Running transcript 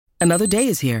Another day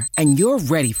is here, and you're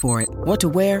ready for it. What to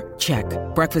wear? Check.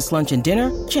 Breakfast, lunch, and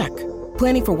dinner? Check.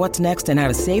 Planning for what's next and how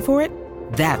to save for it?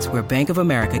 That's where Bank of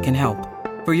America can help.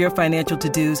 For your financial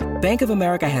to-dos, Bank of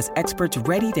America has experts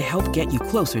ready to help get you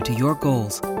closer to your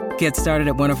goals. Get started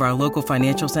at one of our local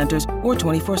financial centers or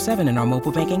 24/7 in our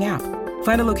mobile banking app.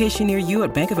 Find a location near you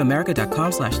at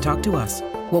bankofamerica.com/talktous.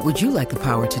 What would you like the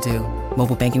power to do?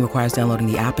 Mobile banking requires downloading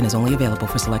the app and is only available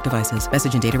for select devices.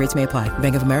 Message and data rates may apply.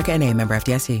 Bank of America N.A., member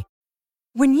FDIC.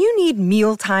 When you need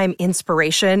mealtime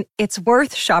inspiration, it's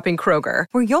worth shopping Kroger,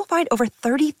 where you'll find over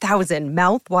 30,000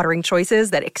 mouth-watering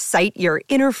choices that excite your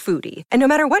inner foodie. And no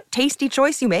matter what tasty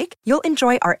choice you make, you'll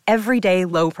enjoy our everyday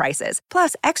low prices,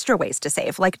 plus extra ways to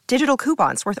save, like digital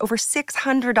coupons worth over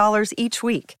 $600 each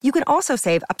week. You can also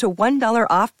save up to $1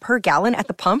 off per gallon at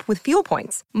the pump with fuel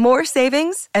points. More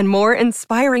savings and more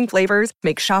inspiring flavors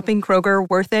make shopping Kroger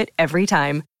worth it every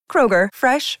time. Kroger,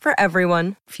 fresh for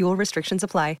everyone. Fuel restrictions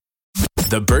apply.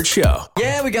 The Burt Show.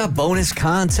 Yeah, we got bonus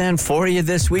content for you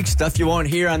this week. Stuff you won't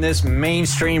hear on this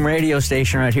mainstream radio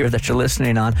station right here that you're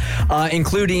listening on,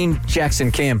 including Jackson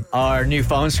Kim, our new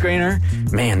phone screener.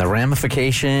 Man, the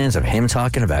ramifications of him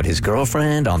talking about his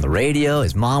girlfriend on the radio.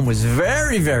 His mom was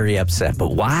very, very upset.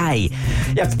 But why?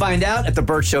 You have to find out at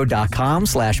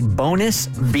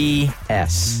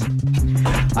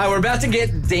theburtshow.com/bonusbs. All right, we're about to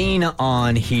get Dana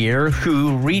on here,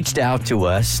 who reached out to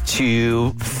us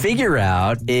to figure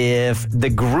out if the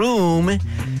groom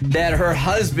that her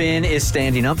husband is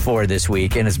standing up for this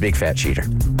weekend is a big fat cheater.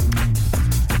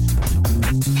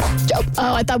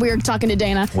 Oh, I thought we were talking to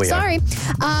Dana. Sorry.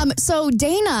 So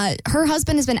Dana, her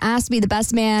husband has been asked to be the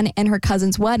best man in her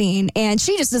cousin's wedding, and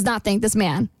she just does not think this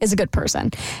man is a good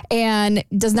person and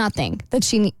does not think that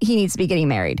he needs to be getting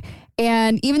married.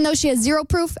 And even though she has zero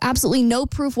proof, absolutely no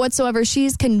proof whatsoever,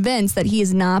 she's convinced that he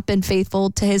has not been faithful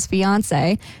to his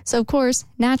fiance. So, of course,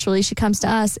 naturally, she comes to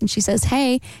us and she says,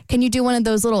 hey, can you do one of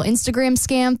those little Instagram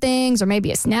scam things or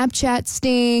maybe a Snapchat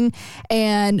sting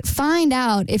and find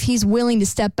out if he's willing to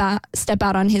step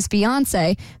out on his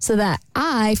fiance so that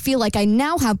I feel like I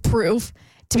now have proof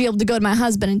to be able to go to my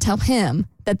husband and tell him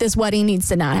that this wedding needs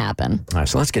to not happen. All right,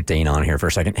 so let's get Dana on here for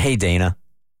a second. Hey, Dana.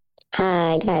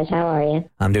 Hi, guys. How are you?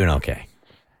 I'm doing okay.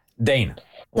 Dana.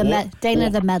 Dana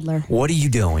the meddler. What are you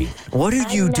doing? What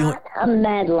are you doing? I'm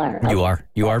not a meddler. You are.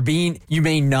 You are being, you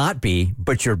may not be,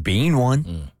 but you're being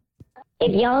one.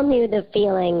 If y'all knew the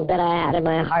feeling that I had in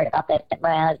my heart about that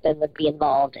my husband would be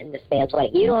involved in this man's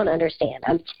wedding, you don't understand.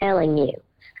 I'm telling you.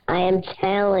 I am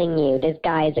telling you, this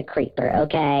guy is a creeper,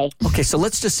 okay? Okay, so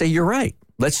let's just say you're right.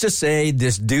 Let's just say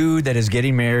this dude that is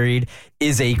getting married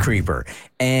is a creeper.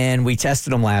 And we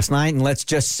tested him last night, and let's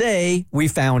just say we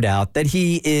found out that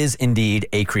he is indeed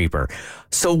a creeper.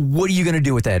 So what are you going to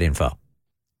do with that info?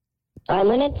 I'm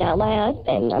going to tell my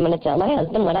husband. I'm going to tell my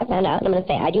husband what I found out, and I'm going to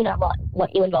say, I do not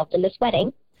want you involved in this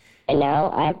wedding. And now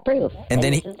I have proof. And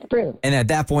then this is the proof. And at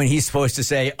that point, he's supposed to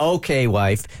say, okay,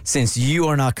 wife, since you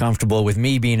are not comfortable with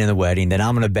me being in the wedding, then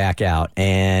I'm going to back out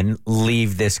and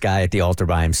leave this guy at the altar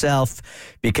by himself.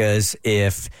 Because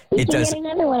if he it does. He can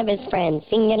get another one of his friends.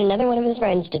 He can get another one of his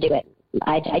friends to do it.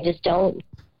 I just don't.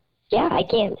 Yeah, I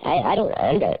can't. I don't.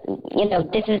 You know,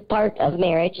 this is part of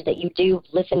marriage that you do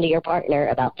listen to your partner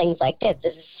about things like this.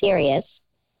 This is serious.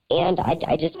 And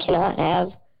I just cannot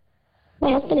have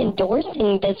my husband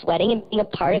endorsing this wedding and being a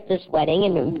part of this wedding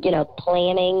and, you know,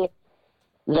 planning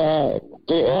it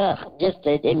just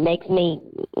makes me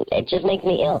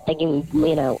ill thinking,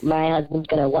 you know, my husband's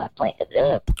going to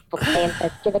plan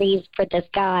festivities for this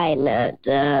guy and,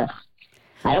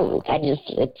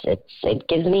 it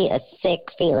gives me a sick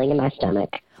feeling in my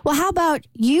stomach. Well, how about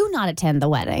you not attend the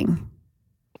wedding?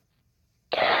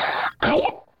 Do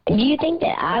you think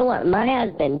that I want my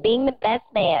husband being the best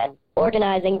man,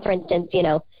 organizing, for instance, you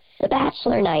know, the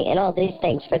bachelor night and all these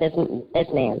things for this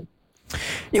man?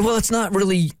 Yeah, well, it's not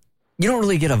really, you don't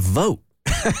really get a vote.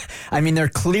 I mean, they're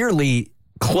clearly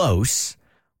close,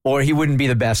 or he wouldn't be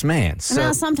the best man. So.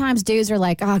 Now, sometimes dudes are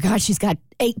like, oh, God, she's got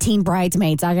 18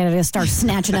 bridesmaids. I got to just start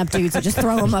snatching up dudes and just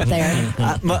throw them up there.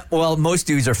 Well, most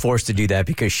dudes are forced to do that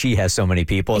because she has so many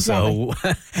people. Exactly.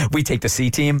 So we take the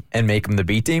C team and make them the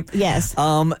B team. Yes.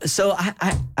 So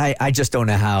I just don't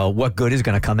know what good is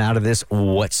going to come out of this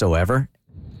whatsoever.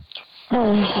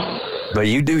 But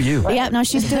you do you. Yeah, no,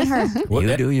 she's doing her. Well,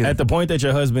 you do you. At the point that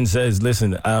your husband says,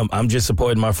 listen, I'm just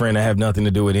supporting my friend. I have nothing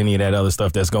to do with any of that other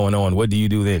stuff that's going on. What do you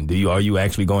do then? Are you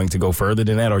actually going to go further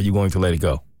than that, or are you going to let it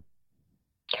go?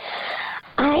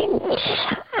 I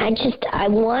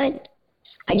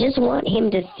just want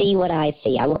him to see what I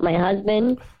see. I want my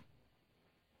husband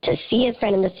to see his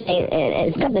friend in the same,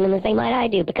 and his cousin in the same light I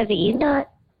do, because he's not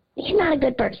he's not a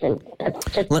good person. That's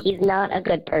just, he's not a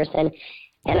good person.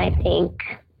 And I think,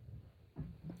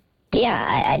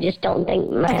 I just don't think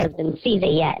my husband sees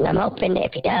it yet. And I'm hoping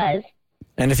if he does.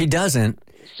 And if he doesn't,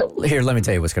 here, let me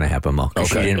tell you what's going to happen, Mo. Okay.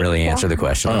 She didn't really answer the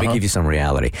question. Let me give you some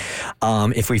reality.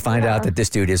 If we find out that this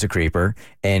dude is a creeper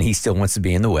and he still wants to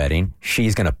be in the wedding,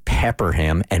 she's going to pepper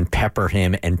him and pepper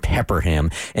him and pepper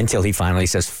him until he finally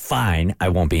says, fine, I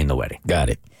won't be in the wedding. Got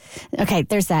it. Okay,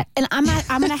 there's that. And I'm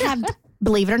going to have,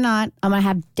 believe it or not, I'm going to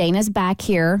have Dana's back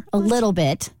here a little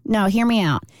bit. No, hear me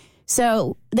out.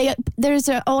 So there's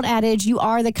an old adage, you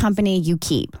are the company you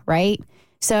keep, right?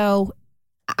 So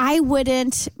I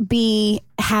wouldn't be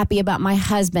happy about my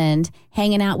husband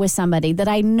hanging out with somebody that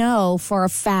I know for a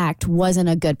fact wasn't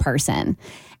a good person.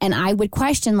 And I would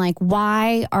question, like,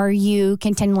 why are you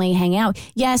continually hanging out?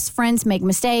 Yes, friends make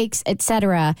mistakes,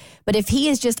 etc. But if he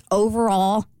is just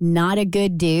overall not a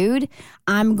good dude,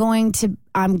 I'm going to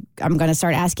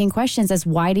start asking questions as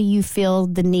why do you feel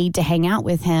the need to hang out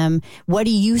with him? What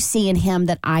do you see in him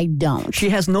that I don't? She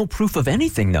has no proof of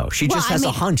anything, though. She just has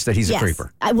a hunch that he's a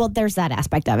creeper. Well, there's that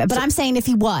aspect of it. But I'm saying if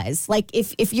he was, like,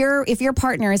 if your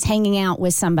partner is hanging out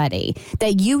with somebody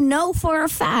that you know for a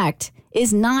fact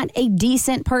is not a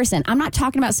decent person. I'm not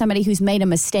talking about somebody who's made a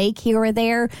mistake here or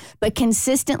there, but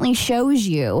consistently shows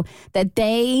you that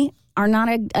they are not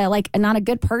a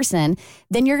good person,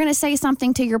 then you're going to say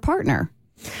something to your partner.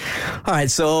 All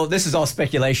right, so this is all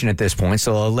speculation at this point.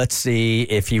 So let's see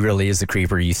if he really is the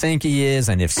creeper you think he is,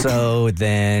 and if so,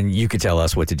 then you could tell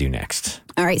us what to do next.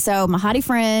 All right, so my hottie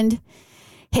friend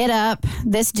hit up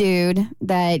this dude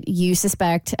that you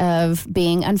suspect of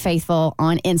being unfaithful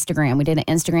on Instagram. We did an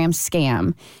Instagram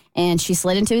scam. And she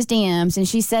slid into his DMs and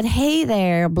she said, hey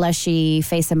there, blushy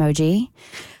face emoji.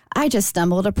 I just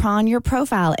stumbled upon your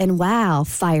profile and wow,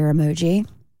 fire emoji.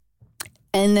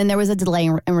 And then there was a delay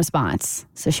in response.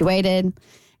 So she waited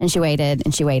and she waited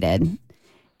and she waited.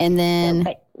 And then...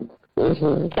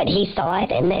 But he saw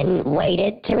it and then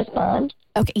waited to respond.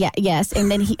 Okay, yes. And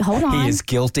then hold on. He is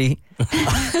guilty,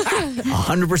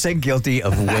 100% guilty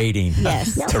of waiting to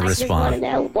respond. I just want to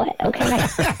know what,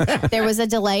 okay. There was a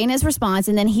delay in his response,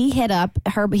 and then he hit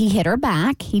her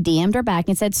back. He DM'd her back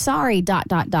and said, sorry, ...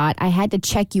 I had to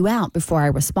check you out before I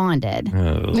responded.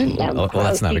 Well,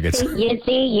 that's not a good sign. You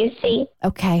see.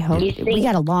 Okay, we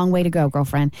got a long way to go,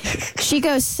 girlfriend. She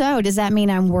goes, so does that mean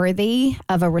I'm worthy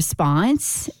of a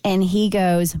response? And he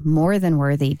goes, more than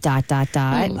worthy, ...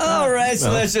 All right,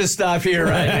 so let's just stop here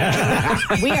right now.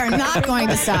 We are not going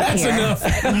to stop here. Enough.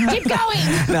 Keep going.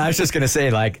 No, I was just going to say,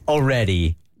 like,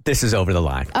 already, this is over the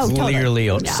line. Oh, clearly.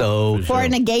 Totally. So for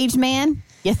an engaged man,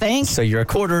 you think? So you're a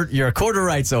quarter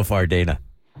right so far, Dana.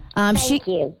 Thank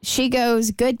you. She goes,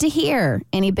 good to hear.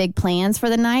 Any big plans for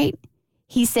the night?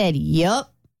 He said,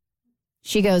 yup.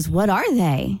 She goes, what are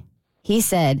they? He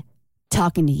said,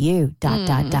 talking to you, ...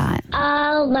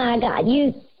 Oh, my God.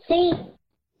 You see?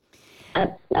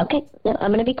 Okay. No,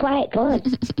 I'm going to be quiet. Go on.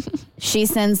 She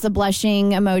sends the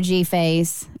blushing emoji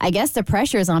face. I guess the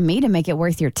pressure is on me to make it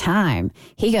worth your time.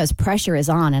 He goes, pressure is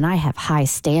on and I have high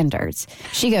standards.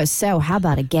 She goes, so how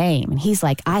about a game? And he's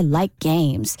like, I like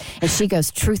games. And she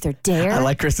goes, truth or dare? I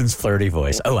like Kristen's flirty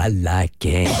voice. Oh, I like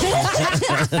games.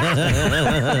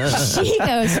 She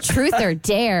goes, truth or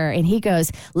dare? And he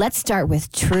goes, let's start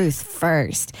with truth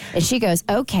first. And she goes,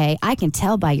 okay, I can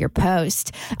tell by your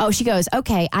post. Oh, she goes,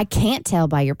 okay, I can't tell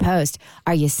by your post.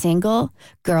 Are you single?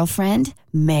 Girlfriend?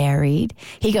 Married?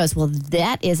 He goes, well,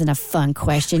 that isn't a fun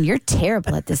question. You're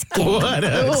terrible at this game. What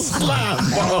a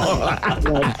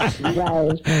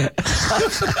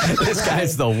This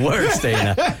guy's the worst,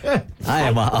 Dana. I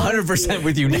am 100%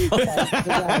 with you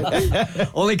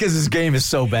now. Only because his game is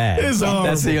so bad. It's horrible.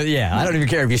 I don't even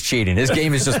care if he's cheating. His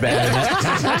game is just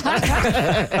bad.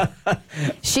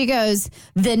 She goes,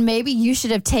 then maybe you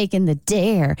should have taken the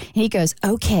dare. And he goes,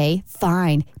 okay,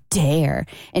 fine. Dare.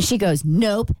 And she goes,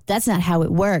 nope, that's not how it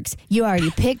works. You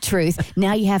already picked truth.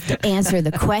 Now you have to answer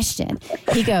the question.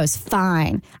 He goes,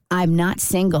 fine, I'm not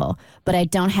single, but I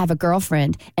don't have a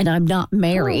girlfriend and I'm not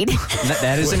married.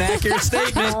 That is an accurate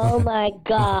statement. Oh, my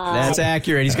God. That's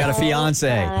accurate. He's got a fiance.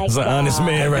 That's an honest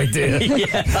man right there.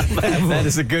 Yeah, that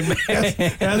is a good man.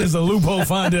 That is a loophole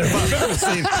finder if I've ever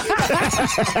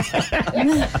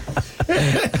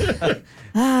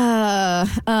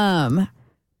seen.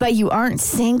 But you aren't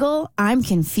single? I'm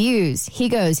confused. He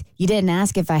goes, you didn't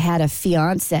ask if I had a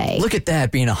fiance. Look at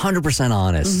that, being 100%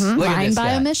 honest. Look at Lying this by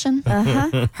guy. omission.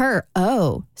 Her,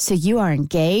 oh, so you are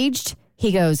engaged?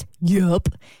 He goes, yup.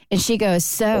 And she goes,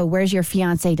 so where's your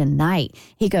fiance tonight?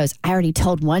 He goes, I already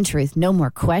told one truth. No more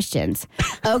questions.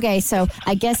 Okay, so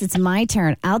I guess it's my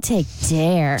turn. I'll take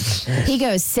dare. He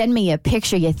goes, send me a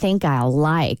picture you think I'll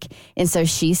like. And so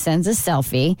she sends a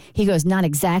selfie. He goes, not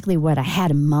exactly what I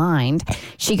had in mind.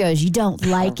 She goes, you don't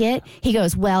like it? He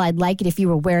goes, well, I'd like it if you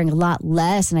were wearing a lot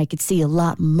less and I could see a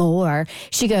lot more.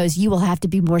 She goes, you will have to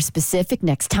be more specific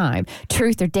next time.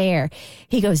 Truth or dare?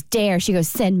 He goes, dare. She goes,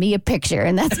 send me a picture.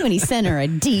 And that's when he sent her a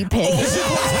D pic.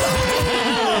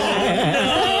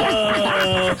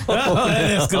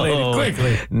 That escalated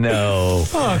quickly. No.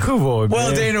 Oh, cool boy, man.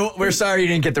 Well, Dana, we're sorry you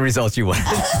didn't get the results you wanted.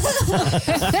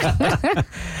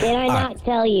 Did I not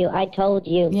tell you? I told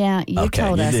you. Yeah, you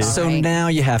told us. So already. now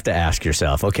you have to ask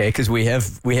yourself, okay, because we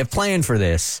have planned for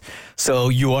this. So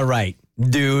you are right.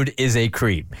 Dude is a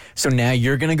creep. So now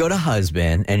you're going to go to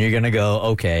husband and you're going to go,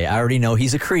 okay, I already know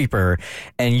he's a creeper.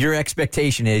 And your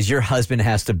expectation is your husband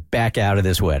has to back out of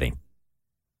this wedding.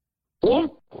 Yeah.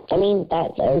 I mean,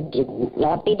 that did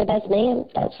not be the best man,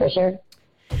 that's for sure.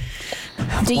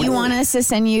 Do you want us to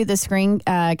send you the screen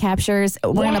captures?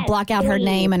 We're going to block out her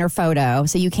name and her photo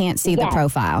so you can't see the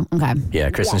profile. Okay.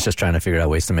 Yeah, Kristen's just trying to figure out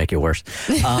ways to make it worse.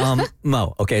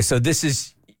 Mo, okay, so this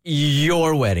is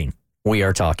your wedding we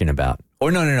are talking about.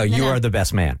 Or no, you are the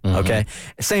best man, okay?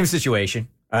 Same situation,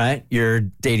 all right? You're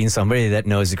dating somebody that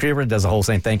knows the creeper, does the whole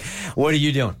same thing. What are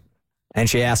you doing? And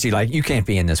she asks you, like, you can't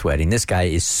be in this wedding. This guy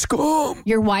is scum.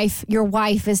 Your wife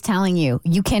is telling you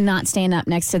cannot stand up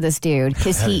next to this dude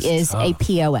because he is a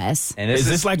POS. And Is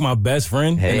this like my best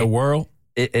friend in the world?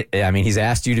 I mean, he's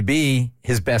asked you to be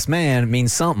his best man. It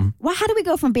means something. Well, how do we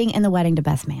go from being in the wedding to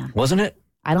best man? Wasn't it?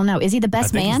 I don't know. Is he the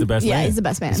best man? He's the best Yeah, man. he's the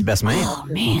best man. He's the best man. Oh,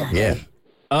 man. Yeah.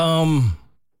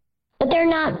 But they're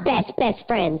not best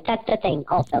friends. That's the thing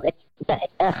also.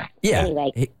 Yeah.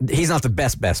 Anyway. He's not the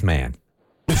best man.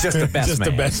 He's just the best Just man.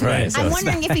 the best man. Right? So I'm it's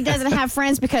wondering if he doesn't have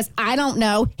friends because I don't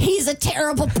know. He's a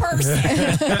terrible person.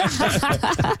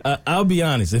 I'll be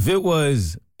honest. If it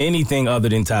was anything other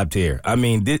than top tier, I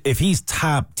mean, if he's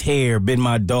top tier, been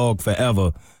my dog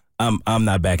forever, I'm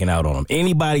not backing out on him.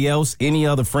 Anybody else, any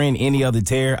other friend, any other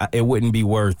tier, it wouldn't be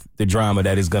worth the drama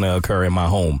that is going to occur in my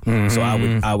home. So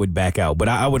I would back out. But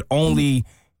I would only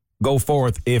go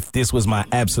forth if this was my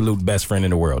absolute best friend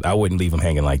in the world. I wouldn't leave him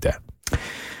hanging like that.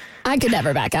 I could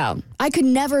never back out. I could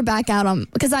never back out on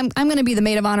because I'm going to be the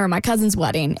maid of honor at my cousin's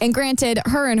wedding. And granted,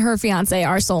 her and her fiance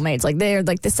are soulmates. Like they're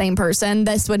like the same person.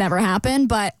 This would never happen.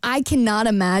 But I cannot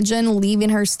imagine leaving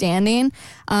her standing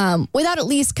without at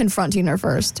least confronting her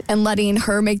first and letting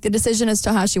her make the decision as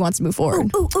to how she wants to move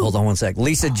forward. Hold on one sec.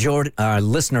 Lisa Jordan,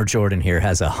 listener Jordan here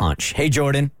has a hunch. Hey,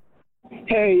 Jordan.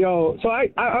 Hey, yo. So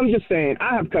I'm just saying,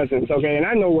 I have cousins, okay, and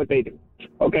I know what they do,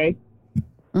 okay?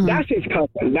 That's his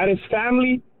cousin. That is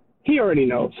family. He already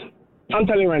knows. I'm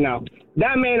telling you right now.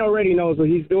 That man already knows what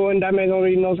he's doing. That man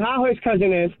already knows how his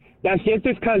cousin is. That's just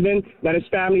his cousin. That is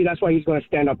family. That's why he's going to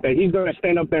stand up there. He's going to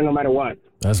stand up there no matter what.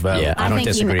 That's valid. Yeah, I don't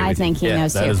disagree with you. I think he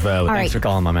knows that too. is valid. All Thanks right. for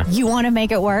calling, my man. You want to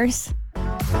make it worse?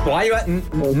 Why you at?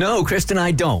 No, Kristen,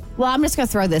 I don't. Well, I'm just going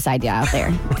to throw this idea out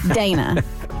there. Dana,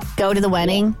 go to the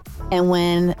wedding, and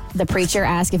when the preacher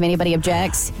asks if anybody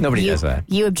objects, Nobody does that.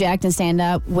 You object and stand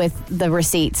up with the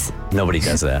receipts. Nobody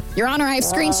does that. Your Honor, I have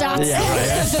screenshots.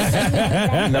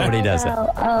 Nobody does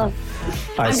that. All right,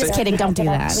 I'm just kidding. Don't do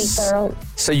that.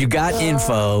 So you got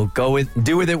info.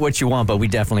 Do with it what you want, but we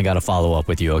definitely got to follow up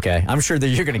with you, okay? I'm sure that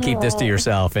you're going to keep this to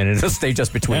yourself and it'll stay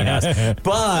just between us.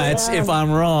 But if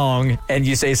I'm wrong and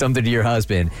you say something to your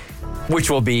husband, which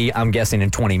will be, I'm guessing,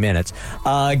 in 20 minutes,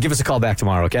 give us a call back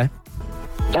tomorrow, okay?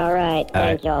 All right.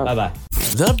 Thank y'all. Bye-bye.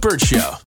 The Burt Show.